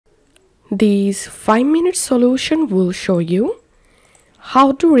This 5-minute solution will show you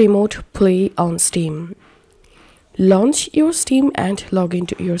how to remote play on Steam. Launch your Steam and log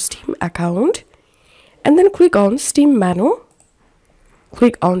into your Steam account, and then click on Steam menu.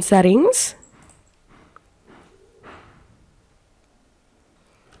 Click on Settings,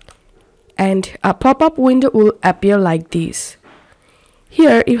 and a pop-up window will appear like this.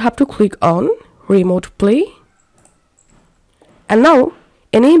 Here you have to click on Remote Play, and now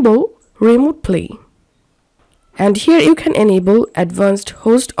enable Remote Play. And here you can enable advanced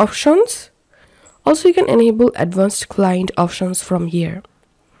host options. Also you can enable advanced client options from here.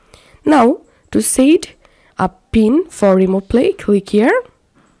 Now to set a pin for remote play, click here,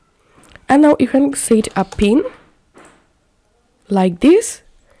 and now you can set a pin like this.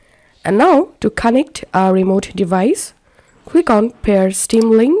 And now to connect a remote device, click on pair Steam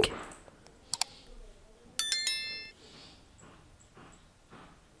link,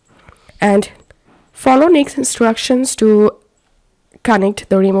 and follow next instructions to connect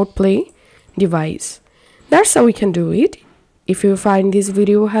the remote play device. That's how we can do it. If you find this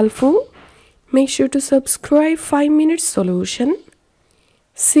video helpful, make sure to subscribe 5-minute solution.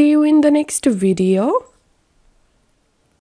 See you in the next video.